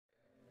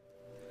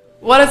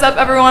What is up,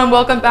 everyone?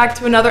 Welcome back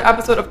to another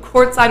episode of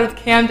Courtside with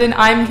Camden.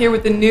 I'm here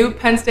with the new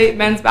Penn State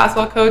men's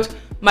basketball coach,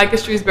 Micah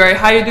Shrewsberry.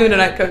 How are you doing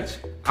tonight, Coach?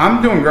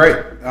 I'm doing great.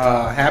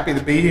 Happy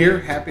to be here.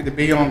 Happy to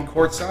be on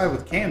Courtside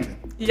with Camden.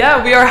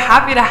 Yeah, we are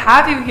happy to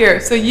have you here.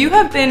 So you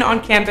have been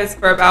on campus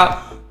for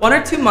about 1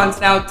 or 2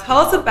 months now. Tell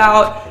us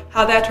about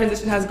how that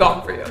transition has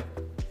gone for you.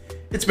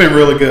 It's been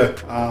really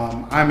good.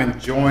 I'm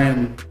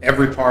enjoying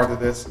every part of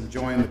this,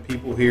 enjoying the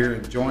people here,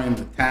 enjoying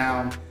the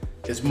town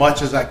as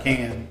much as I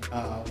can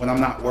when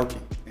I'm not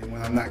working and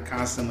when I'm not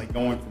constantly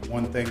going from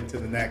one thing to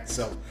the next.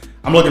 So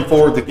I'm looking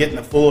forward to getting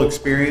the full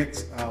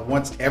experience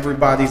once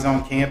everybody's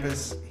on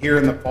campus here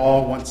in the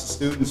fall, once the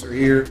students are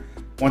here,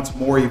 once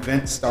more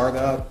events start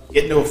up,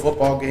 getting to a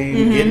football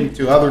game, getting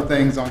to other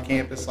things on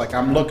campus. Like,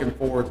 I'm looking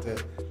forward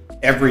to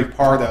every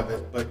part of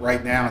it, but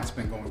right now it's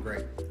been going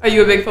great. Are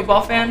you a big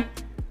football fan?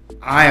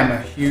 I am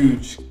a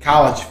huge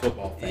college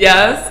football fan.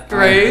 Yes,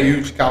 great. I'm a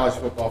huge college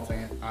football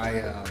fan.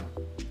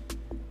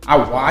 I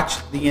watch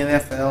the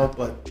NFL,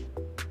 but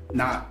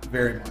not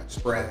very much,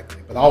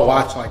 sporadically. But I'll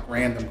watch like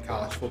random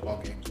college football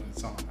games when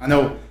it's on. I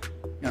know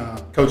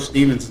Coach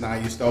Stevens and I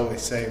used to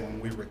always say when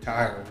we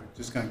retire, we're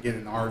just going to get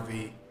an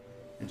RV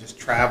and just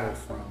travel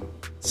from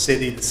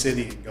city to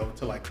city and go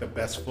to like the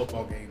best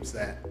football games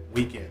that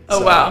weekend.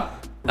 Oh, wow.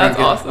 That's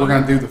awesome. We're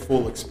going to do the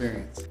full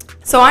experience.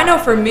 So I know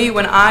for me,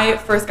 when I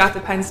first got to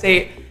Penn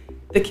State,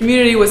 the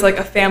community was like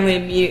a family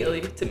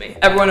immediately to me.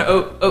 Everyone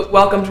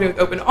welcomed me with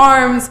open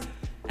arms.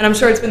 And I'm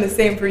sure it's been the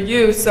same for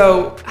you.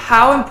 So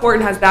how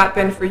important has that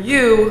been for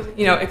you,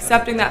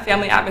 accepting that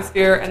family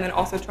atmosphere and then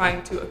also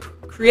trying to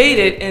create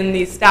it in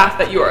the staff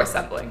that you are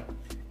assembling?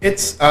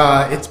 It's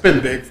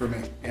been big for me.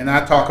 And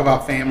I talk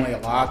about family a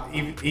lot,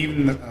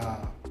 even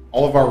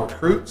all of our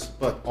recruits,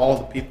 but all of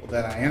the people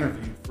that I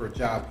interviewed for a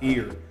job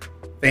here,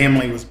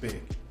 family was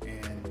big.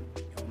 And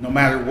no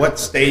matter what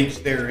stage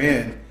they're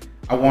in,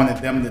 I wanted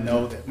them to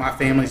know that my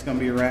family's going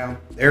to be around,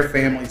 their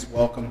family's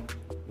welcome.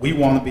 We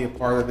want to be a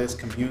part of this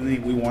community.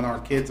 We want our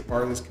kids a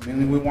part of this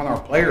community. We want our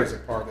players a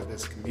part of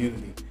this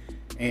community.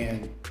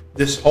 And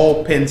this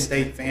whole Penn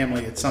State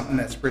family, it's something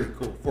that's pretty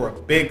cool. For a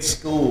big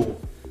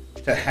school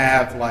to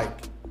have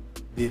like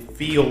the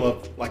feel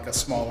of like a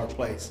smaller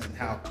place and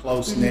how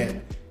close-knit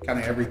kind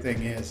of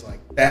everything is, like,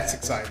 that's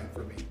exciting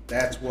for me.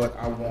 That's what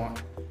I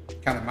want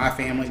kind of my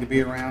family to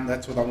be around.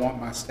 That's what I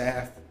want my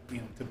staff,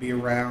 to be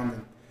around.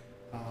 And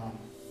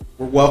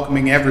we're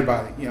welcoming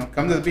everybody.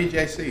 Come to the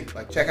BJC.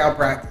 Like, check out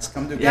practice.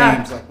 Come to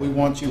games. Like, we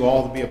want you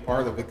all to be a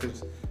part of it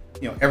because,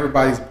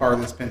 everybody's a part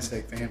of this Penn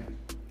State family.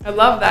 I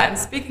love that. And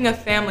speaking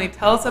of family,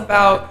 tell us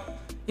about,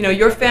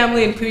 your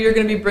family and who you're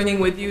going to be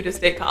bringing with you to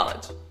State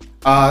College.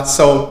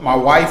 So my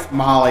wife,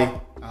 Molly,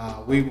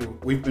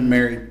 we've been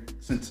married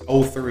since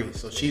 '03.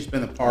 So she's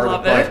been a part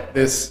of like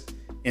this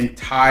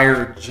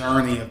entire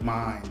journey of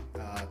mine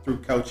through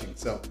coaching.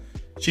 So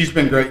she's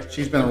been great.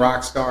 She's been a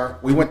rock star.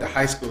 We went to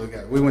high school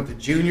together. We went to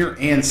junior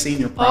and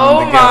senior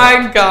prom together.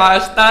 Oh my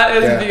gosh, that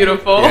is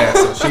beautiful. Yeah,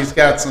 so she's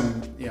got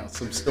some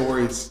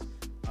stories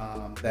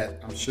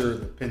that I'm sure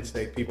the Penn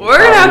State people. We're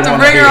gonna have to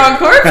bring her on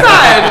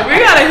Courtside. We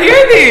gotta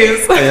hear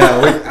these.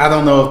 I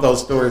don't know if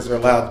those stories are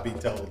allowed to be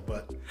told,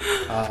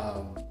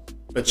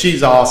 but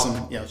she's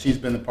awesome. She's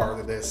been a part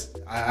of this.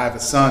 I have a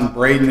son,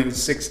 Braden,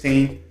 who's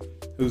 16,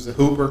 who's a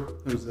hooper,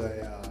 who's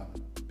a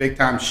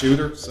big-time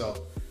shooter.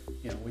 So.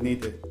 We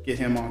need to get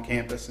him on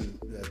campus, and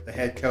the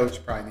head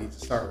coach probably needs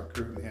to start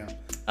recruiting him.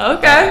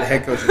 Okay. The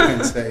head coach of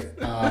Penn State.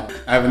 I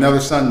have another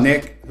son,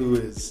 Nick, who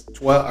is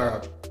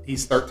 12.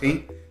 He's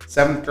 13,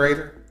 7th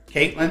grader.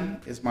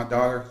 Caitlin is my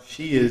daughter.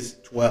 She is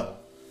 12.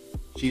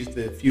 She's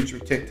the future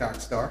TikTok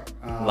star.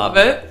 Love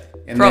it.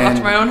 Girl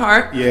after my own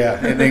heart.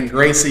 Yeah, and then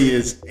Gracie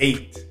is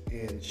 8,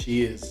 and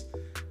she is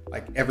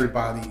like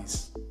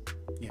everybody's.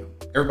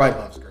 Everybody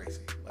loves Gracie.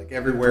 Like,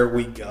 everywhere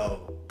we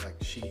go, like,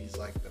 she's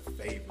like the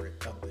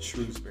favorite of the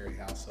Shrewsberry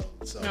household.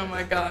 So oh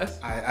my gosh.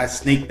 I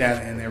sneak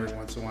that in every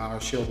once in a while. Or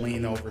she'll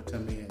lean over to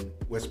me and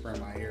whisper in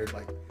my ear,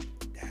 like,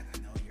 "Dad,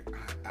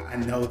 I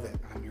know that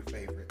I'm your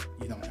favorite.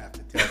 You don't have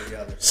to tell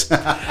the others."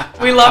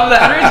 We love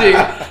the energy.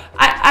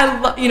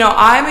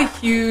 I'm a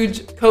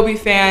huge Kobe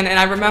fan, and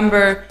I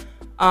remember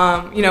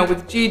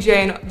with Gigi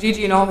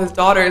and all of his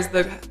daughters,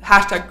 the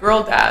hashtag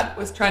girl dad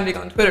was trending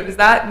on Twitter. Does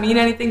that mean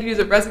anything to you?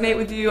 Does it resonate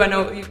with you? I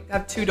know you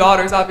have 2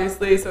 daughters,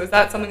 obviously, so is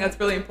that something that's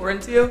really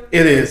important to you?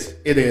 It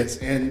is.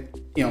 And,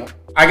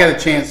 I got a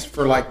chance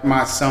for like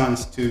my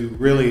sons to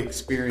really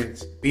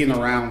experience being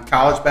around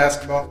college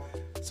basketball.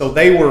 So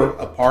they were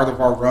a part of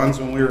our runs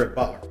when we were at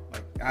Butler.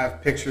 Like, I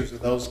have pictures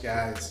of those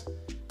guys,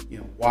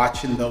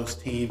 watching those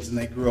teams, and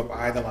they grew up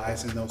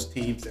idolizing those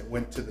teams that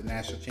went to the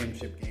national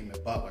championship game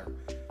at Butler.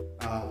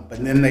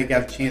 But then they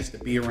got a chance to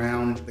be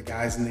around the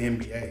guys in the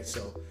NBA.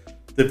 So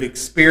the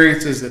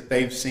experiences that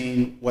they've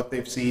seen,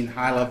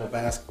 high-level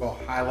basketball,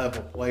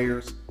 high-level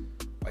players,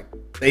 like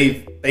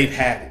they've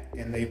had it,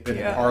 and they've been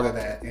a part of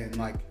that. And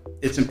like,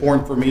 it's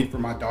important for me, for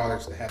my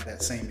daughters to have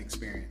that same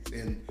experience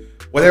in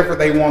whatever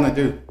they want to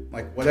do,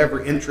 like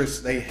whatever interests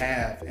they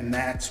have. And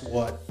that's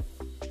what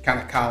kind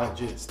of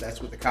college is.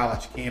 That's what the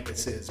college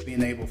campus is,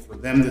 being able for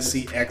them to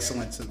see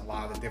excellence in a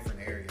lot of different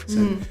areas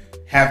and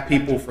have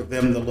people for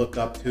them to look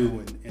up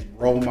to and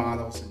role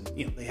models.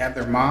 And they have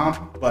their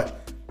mom,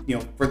 but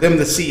for them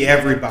to see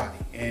everybody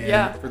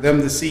and for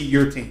them to see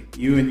your team,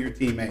 you and your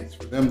teammates,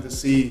 for them to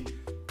see,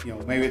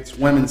 maybe it's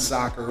women's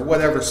soccer or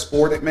whatever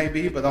sport it may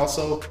be, but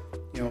also,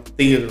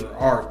 theater or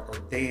art or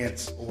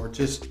dance or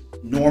just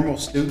normal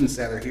students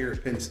that are here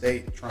at Penn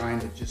State trying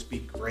to just be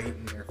great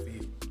in their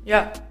field.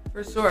 Yeah,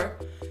 for sure.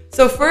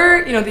 So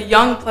for, the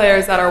young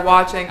players that are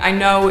watching, I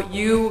know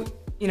you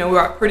were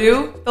at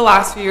Purdue the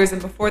last few years,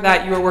 and before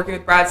that you were working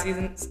with Brad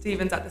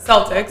Stevens at the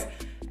Celtics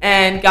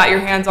and got your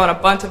hands on a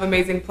bunch of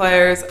amazing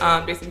players,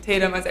 Jason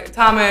Tatum, Isaiah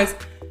Thomas,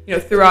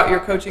 throughout your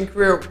coaching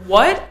career.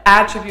 What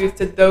attributes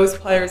did those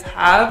players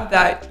have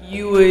that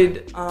you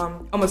would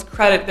almost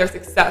credit their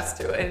success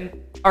to and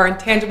are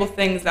intangible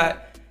things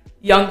that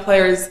young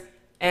players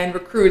and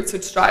recruits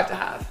should strive to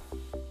have?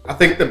 I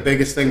think the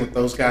biggest thing with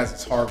those guys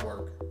is hard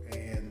work,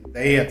 and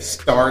they have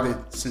started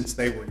since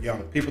they were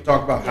young. People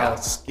talk about how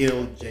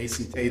skilled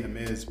Jason Tatum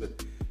is,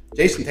 but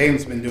Jason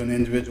Tatum's been doing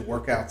individual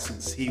workouts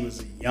since he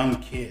was a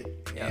young kid,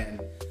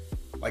 and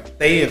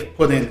they have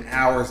put in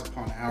hours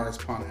upon hours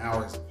upon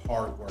hours of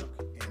hard work,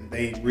 and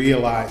they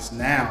realize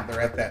now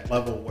they're at that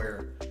level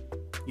where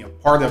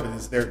part of it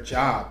is their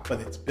job, but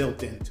it's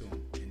built into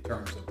them in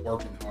terms of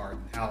working hard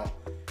and how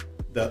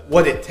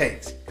what it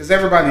takes, because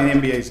everybody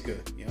in the NBA is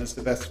good. It's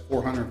the best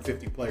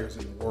 450 players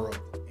in the world,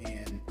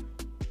 and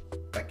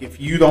if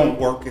you don't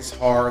work as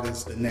hard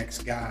as the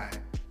next guy,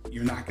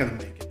 you're not going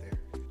to make it there.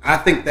 I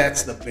think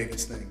that's the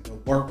biggest thing. The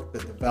work, the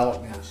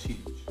development is huge.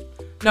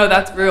 No,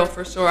 that's real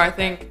for sure. I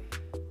think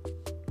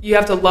you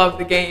have to love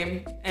the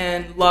game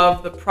and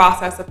love the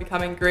process of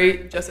becoming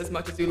great just as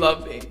much as you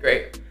love being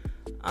great.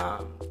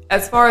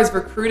 As far as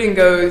recruiting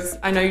goes,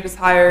 I know you just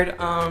hired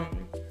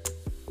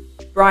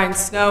Brian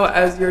Snow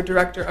as your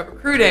director of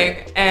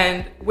recruiting,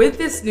 and with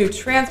this new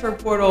transfer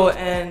portal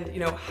and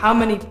how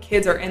many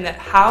kids are in that,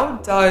 how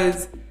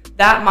does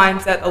that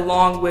mindset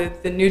along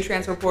with the new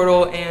transfer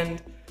portal and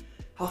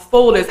how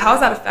full it is, how has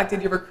that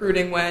affected your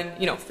recruiting when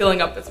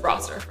filling up this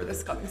roster for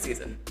this coming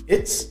season?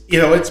 It's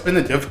it's been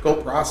a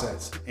difficult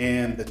process,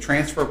 and the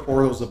transfer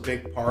portal is a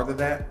big part of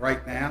that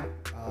right now.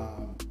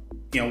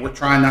 We're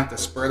trying not to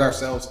spread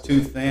ourselves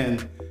too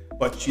thin,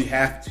 but you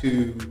have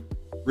to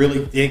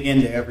really dig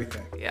into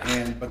everything.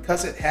 And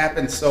because it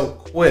happens so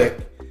quick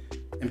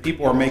and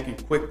people are making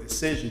quick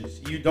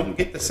decisions, you don't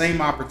get the same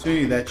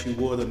opportunity that you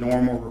would a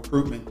normal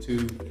recruitment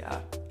to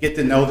get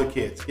to know the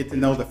kids, get to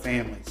know the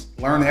families,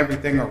 learn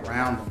everything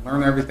around them,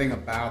 learn everything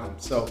about them.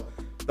 So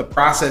the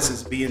process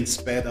is being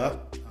sped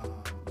up.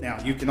 Now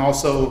you can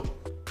also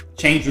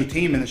change your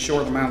team in a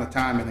short amount of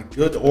time in a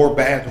good or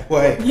bad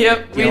way.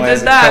 Yep, we did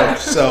that.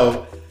 Coach.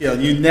 So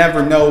you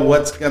never know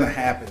what's going to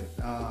happen.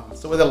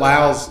 So it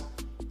allows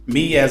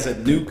me as a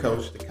new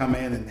coach to come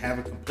in and have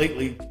a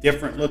completely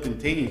different looking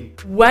team.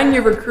 When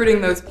you're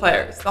recruiting those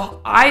players,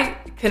 I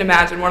can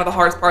imagine one of the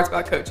hardest parts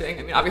about coaching,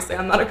 I mean, obviously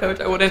I'm not a coach,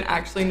 I wouldn't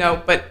actually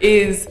know, but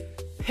is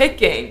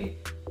picking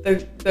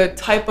the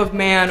type of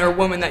man or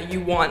woman that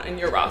you want in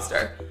your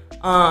roster,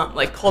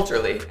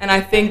 culturally. And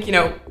I think,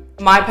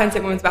 my Penn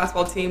State women's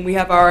basketball team, we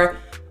have our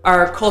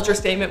culture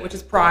statement, which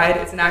is PRIDE.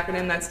 It's an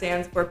acronym that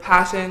stands for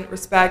passion,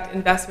 respect,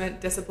 investment,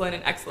 discipline,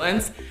 and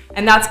excellence.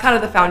 And that's kind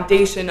of the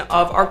foundation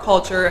of our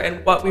culture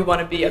and what we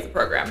want to be as a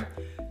program.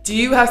 Do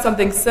you have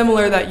something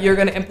similar that you're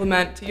going to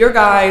implement to your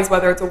guys,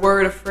 whether it's a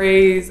word, a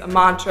phrase, a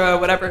mantra,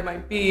 whatever it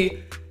might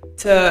be,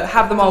 to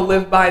have them all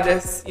live by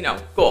this,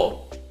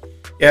 goal?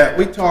 Yeah,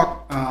 we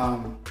talk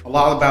a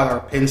lot about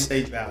our Penn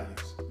State values.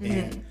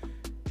 And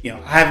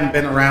I haven't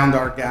been around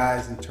our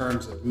guys in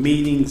terms of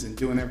meetings and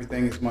doing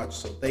everything as much,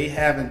 so they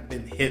haven't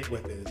been hit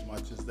with it as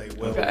much as they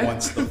will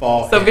once the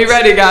fall So hits. Be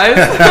ready, guys.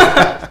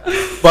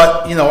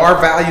 But,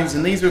 our values,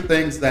 and these are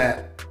things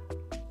that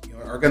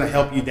are going to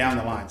help you down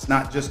the line. It's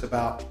not just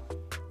about,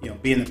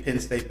 being a Penn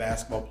State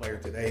basketball player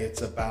today.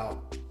 It's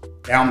about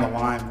down the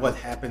line what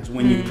happens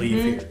when you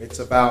leave here. It's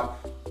about,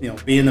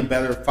 being a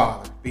better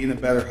father, being a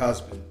better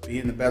husband,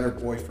 being a better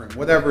boyfriend,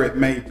 whatever it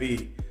may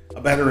be,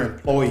 a better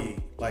employee.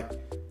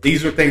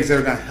 These are things that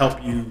are going to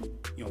help you,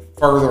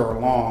 further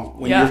along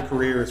when your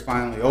career is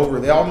finally over.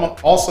 They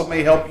also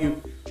may help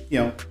you,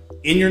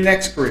 in your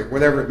next career,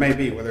 whatever it may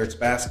be, whether it's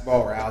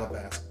basketball or out of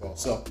basketball.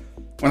 So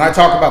when I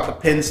talk about the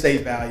Penn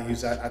State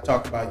values, I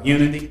talk about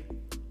unity,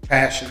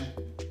 passion,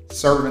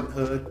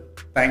 servanthood,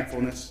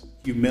 thankfulness,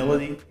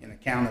 humility, and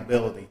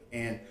accountability.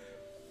 And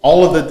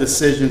all of the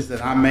decisions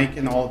that I'm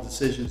making, all the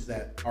decisions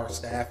that our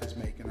staff is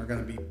making are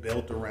going to be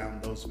built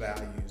around those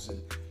values.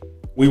 And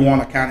we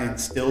want to kind of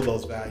instill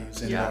those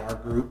values into our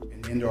group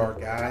and into our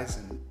guys,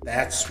 and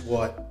that's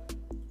what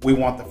we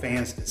want the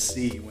fans to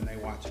see when they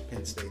watch a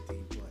Penn State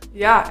team play.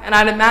 Yeah, and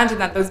I'd imagine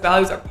that those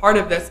values are part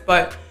of this,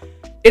 but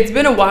it's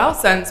been a while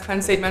since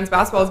Penn State men's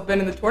basketball has been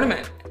in the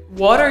tournament.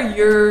 What are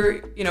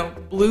your,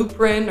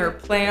 blueprint or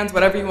plans,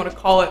 whatever you want to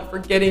call it, for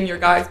getting your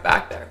guys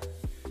back there?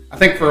 I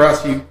think for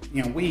us,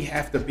 we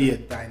have to be a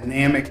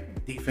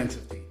dynamic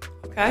defensive team.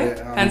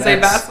 Okay. Penn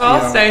State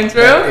basketball, staying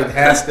true. It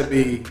has to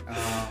be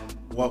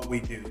what we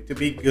do. To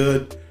be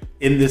good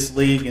in this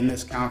league, in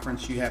this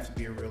conference, you have to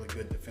be a really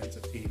good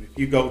defensive team. If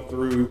you go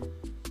through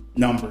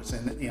numbers,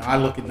 and I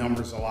look at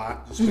numbers a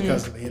lot just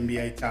because of the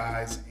NBA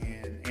ties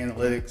and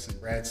analytics, and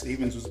Brad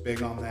Stevens was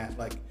big on that.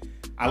 Like,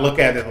 I look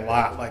at it a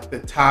lot. Like, the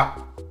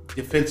top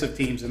defensive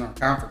teams in our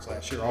conference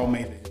last year all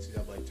made the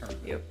NCAA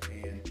tournament. Yep.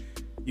 And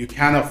you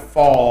kind of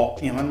fall,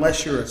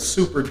 unless you're a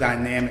super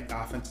dynamic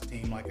offensive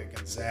team like a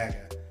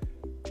Gonzaga,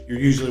 you're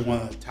usually one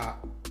of the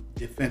top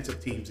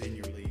defensive teams in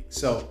your league.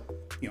 So,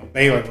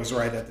 Baylor was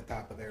right at the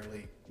top of their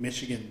league.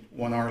 Michigan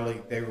won our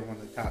league. They were one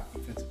of the top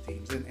defensive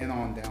teams, and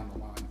on down the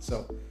line.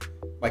 So,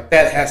 like,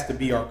 that has to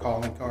be our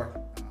calling card.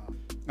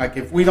 Like,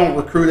 if we don't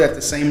recruit at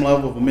the same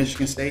level of a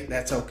Michigan State,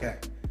 that's okay.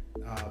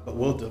 But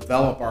we'll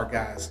develop our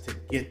guys to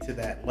get to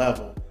that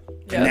level.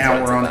 Yeah, and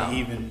now we're on an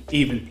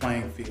even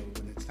playing field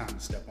when it's time to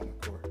step on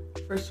the court.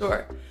 For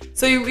sure.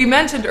 So we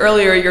mentioned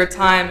earlier your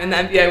time in the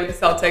NBA with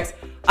the Celtics.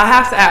 I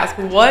have to ask,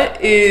 what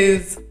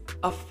is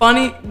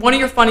one of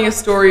your funniest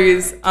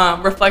stories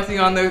reflecting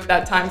on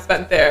that time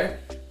spent there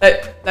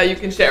that you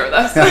can share with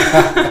us?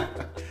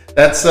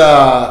 That's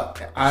I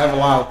have a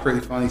lot of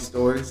pretty funny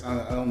stories.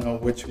 I don't know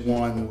which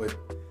one would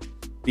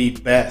be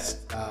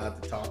best to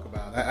talk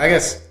about. I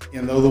guess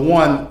the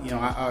one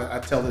I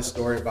tell this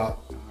story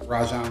about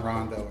Rajon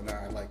Rondo and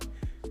I. Like,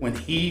 when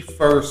I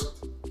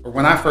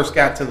first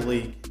got to the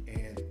league,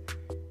 and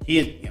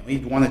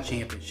he'd won a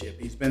championship.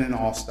 He's been an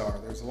all-star.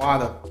 There's a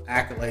lot of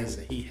accolades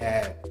that he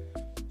had.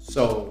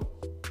 So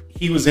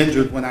he was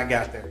injured when I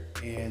got there,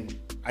 and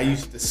I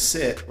used to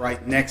sit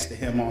right next to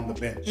him on the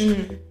bench,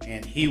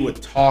 and he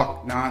would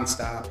talk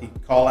nonstop.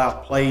 He'd call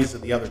out plays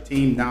of the other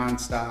team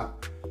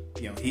nonstop.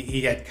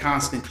 He had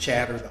constant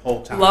chatter the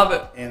whole time. Love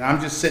it. And I'm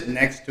just sitting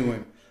next to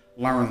him,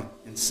 learning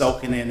and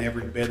soaking in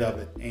every bit of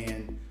it.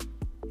 And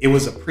it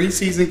was a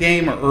preseason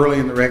game or early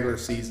in the regular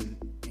season,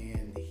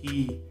 and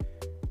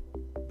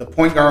the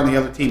point guard on the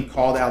other team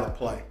called out a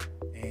play,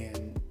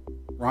 and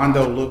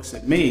Rondo looks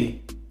at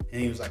me,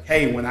 and he was like,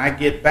 "Hey, when I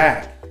get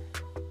back,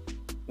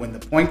 when the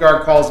point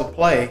guard calls a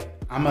play,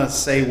 I'm going to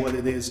say what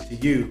it is to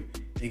you."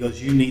 And he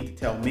goes, "You need to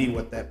tell me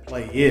what that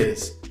play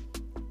is,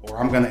 or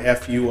I'm going to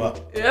F you up."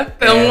 Yeah,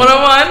 film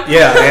 101.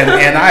 Yeah,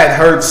 and I had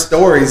heard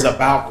stories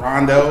about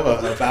Rondo,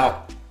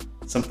 about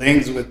some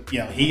things with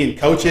he and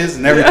coaches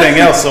and everything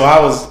else. So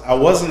I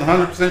wasn't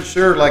 100%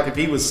 sure like if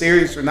he was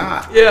serious or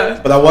not. Yeah.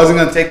 But I wasn't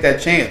going to take that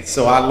chance.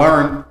 So I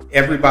learned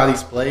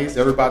everybody's plays,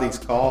 everybody's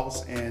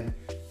calls, and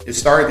it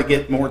started to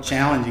get more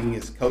challenging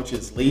as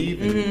coaches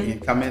leave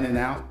and come in and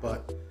out.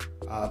 But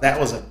that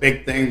was a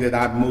big thing that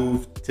I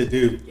moved to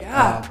do.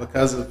 Yeah.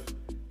 Because of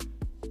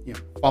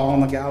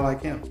following a guy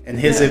like him and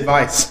his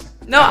advice.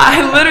 No,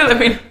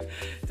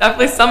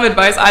 definitely some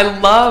advice. I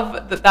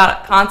love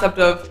that concept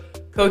of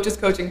coaches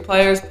coaching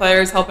players,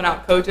 players helping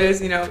out coaches,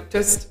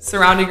 just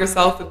surrounding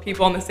yourself with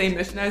people on the same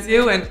mission as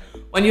you. And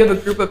when you have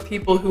a group of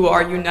people who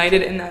are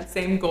united in that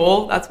same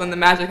goal, that's when the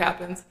magic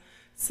happens.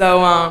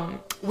 So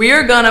we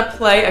are going to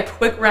play a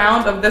quick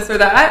round of this or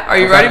that. Are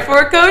you ready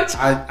for it, Coach?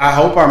 I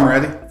hope I'm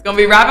ready. It's going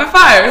to be rapid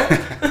fire.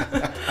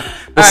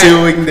 We'll see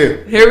what we can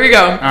do. Here we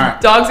go. All right.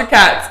 Dogs or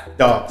cats?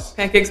 Dogs.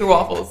 Pancakes or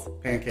waffles?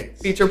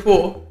 Pancakes. Beach or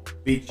pool?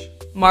 Beach.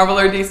 Marvel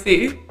or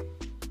DC?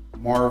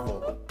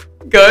 Marvel.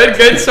 Good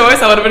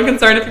choice. I would have been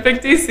concerned if you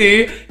picked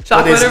DC.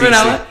 Chocolate or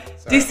vanilla?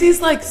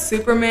 DC's like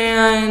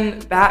Superman,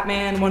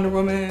 Batman, Wonder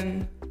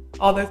Woman,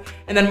 all this.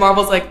 And then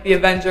Marvel's like the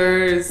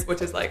Avengers,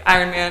 which is like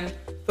Iron Man,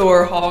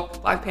 Thor,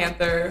 Hulk, Black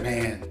Panther.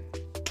 Man,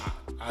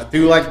 I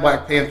do like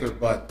Black Panther,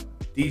 but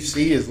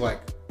DC is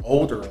like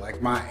older,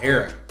 like my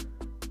era.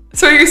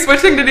 So are you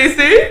switching to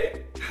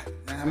DC?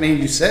 I mean,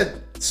 you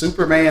said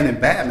Superman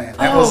and Batman.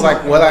 That was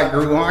like what I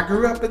grew on.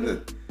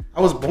 I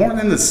was born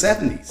in the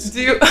 70s.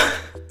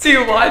 Do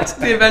you watch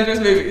the Avengers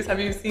movies? Have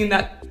you seen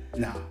that?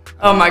 No.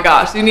 Oh my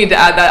gosh, you need to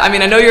add that. I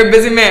mean, I know you're a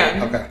busy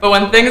man, but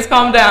when things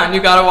calm down,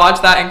 you gotta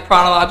watch that in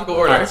chronological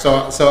order. All right,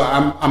 so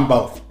I'm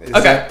both. Is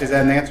that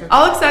an answer?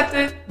 I'll accept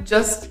it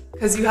just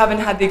because you haven't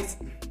had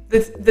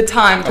the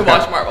time to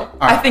watch Marvel.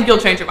 Right. I think you'll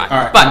change your mind.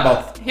 All right, but I'm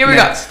both. Here we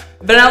go.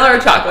 Vanilla or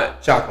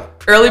chocolate? Chocolate.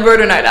 Early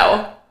bird or night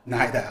owl?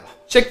 Night owl.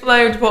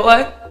 Chick-fil-A or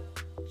Chipotle?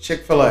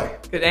 Chick-fil-A.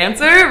 Good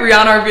answer.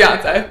 Rihanna or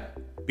Beyonce?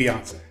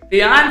 Beyonce.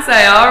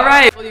 Beyonce, all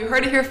right. Well, you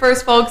heard it here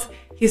first, folks.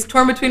 He's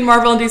torn between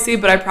Marvel and DC,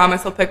 but I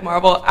promise he'll pick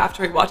Marvel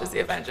after he watches the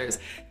Avengers.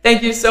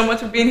 Thank you so much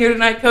for being here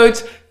tonight,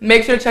 Coach.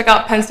 Make sure to check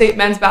out Penn State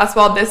men's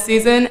basketball this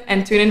season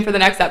and tune in for the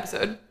next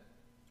episode.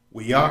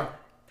 We are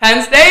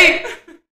Penn State!